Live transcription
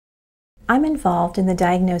I'm involved in the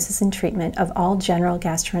diagnosis and treatment of all general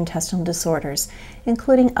gastrointestinal disorders,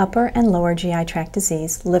 including upper and lower GI tract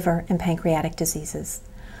disease, liver, and pancreatic diseases.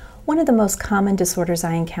 One of the most common disorders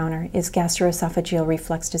I encounter is gastroesophageal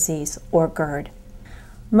reflux disease, or GERD.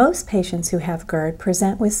 Most patients who have GERD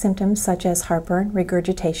present with symptoms such as heartburn,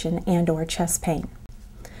 regurgitation, and/or chest pain.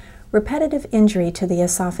 Repetitive injury to the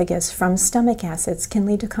esophagus from stomach acids can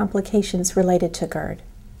lead to complications related to GERD.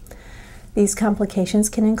 These complications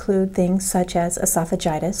can include things such as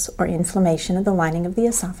esophagitis, or inflammation of the lining of the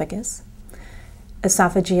esophagus,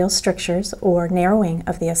 esophageal strictures, or narrowing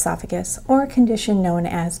of the esophagus, or a condition known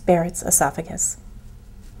as Barrett's esophagus.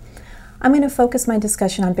 I'm going to focus my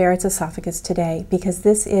discussion on Barrett's esophagus today because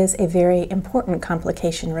this is a very important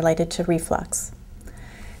complication related to reflux.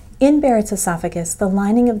 In Barrett's esophagus, the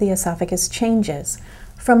lining of the esophagus changes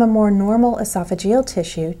from a more normal esophageal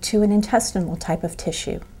tissue to an intestinal type of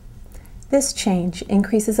tissue. This change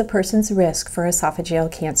increases a person's risk for esophageal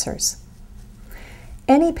cancers.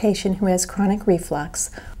 Any patient who has chronic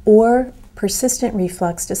reflux or persistent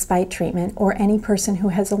reflux despite treatment, or any person who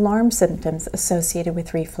has alarm symptoms associated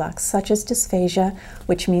with reflux, such as dysphagia,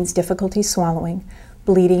 which means difficulty swallowing,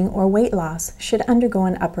 bleeding, or weight loss, should undergo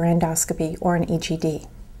an upper endoscopy or an EGD.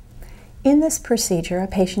 In this procedure, a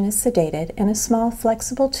patient is sedated and a small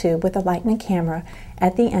flexible tube with a light and a camera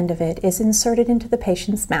at the end of it is inserted into the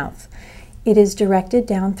patient's mouth. It is directed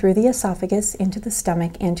down through the esophagus into the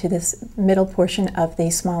stomach and to this middle portion of the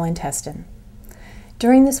small intestine.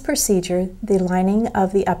 During this procedure, the lining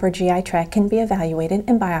of the upper GI tract can be evaluated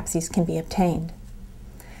and biopsies can be obtained.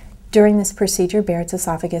 During this procedure, Barrett's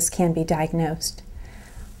esophagus can be diagnosed.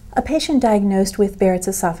 A patient diagnosed with Barrett's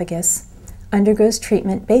esophagus undergoes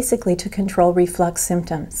treatment basically to control reflux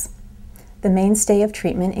symptoms. The mainstay of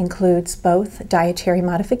treatment includes both dietary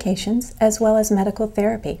modifications as well as medical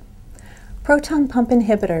therapy. Proton pump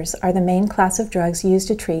inhibitors are the main class of drugs used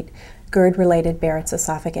to treat GERD-related Barrett's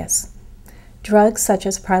esophagus. Drugs such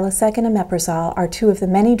as Prilosec and omeprazole are two of the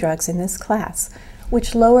many drugs in this class,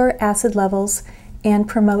 which lower acid levels and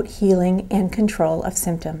promote healing and control of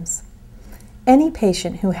symptoms. Any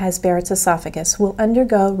patient who has Barrett's esophagus will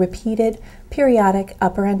undergo repeated periodic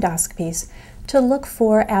upper endoscopies to look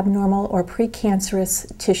for abnormal or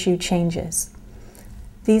precancerous tissue changes.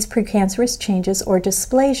 These precancerous changes or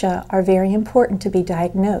dysplasia are very important to be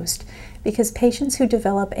diagnosed because patients who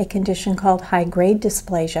develop a condition called high-grade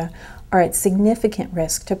dysplasia are at significant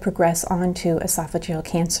risk to progress on to esophageal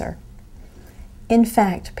cancer. In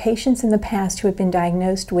fact, patients in the past who had been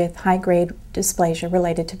diagnosed with high-grade dysplasia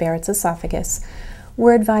related to Barrett's esophagus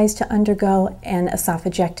were advised to undergo an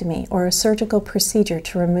esophagectomy or a surgical procedure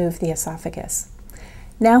to remove the esophagus.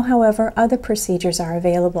 Now, however, other procedures are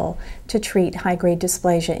available to treat high-grade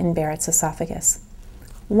dysplasia in Barrett's esophagus.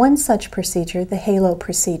 One such procedure, the halo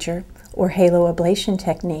procedure, or halo ablation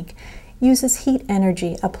technique, uses heat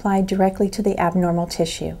energy applied directly to the abnormal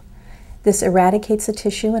tissue. This eradicates the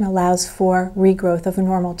tissue and allows for regrowth of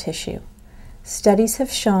normal tissue. Studies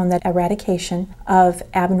have shown that eradication of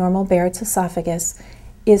abnormal Barrett's esophagus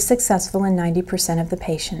is successful in 90% of the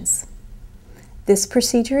patients. This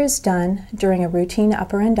procedure is done during a routine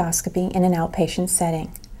upper endoscopy in an outpatient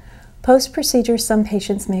setting. Post-procedure, some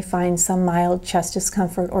patients may find some mild chest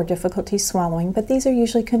discomfort or difficulty swallowing, but these are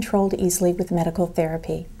usually controlled easily with medical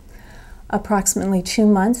therapy. Approximately 2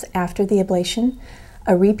 months after the ablation,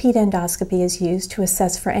 a repeat endoscopy is used to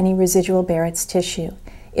assess for any residual Barrett's tissue.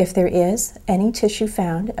 If there is any tissue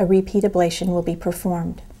found, a repeat ablation will be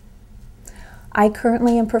performed. I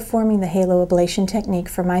currently am performing the halo ablation technique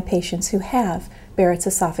for my patients who have Barrett's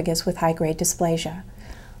esophagus with high-grade dysplasia.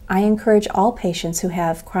 I encourage all patients who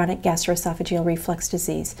have chronic gastroesophageal reflux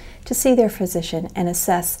disease to see their physician and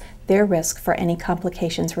assess their risk for any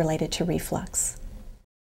complications related to reflux.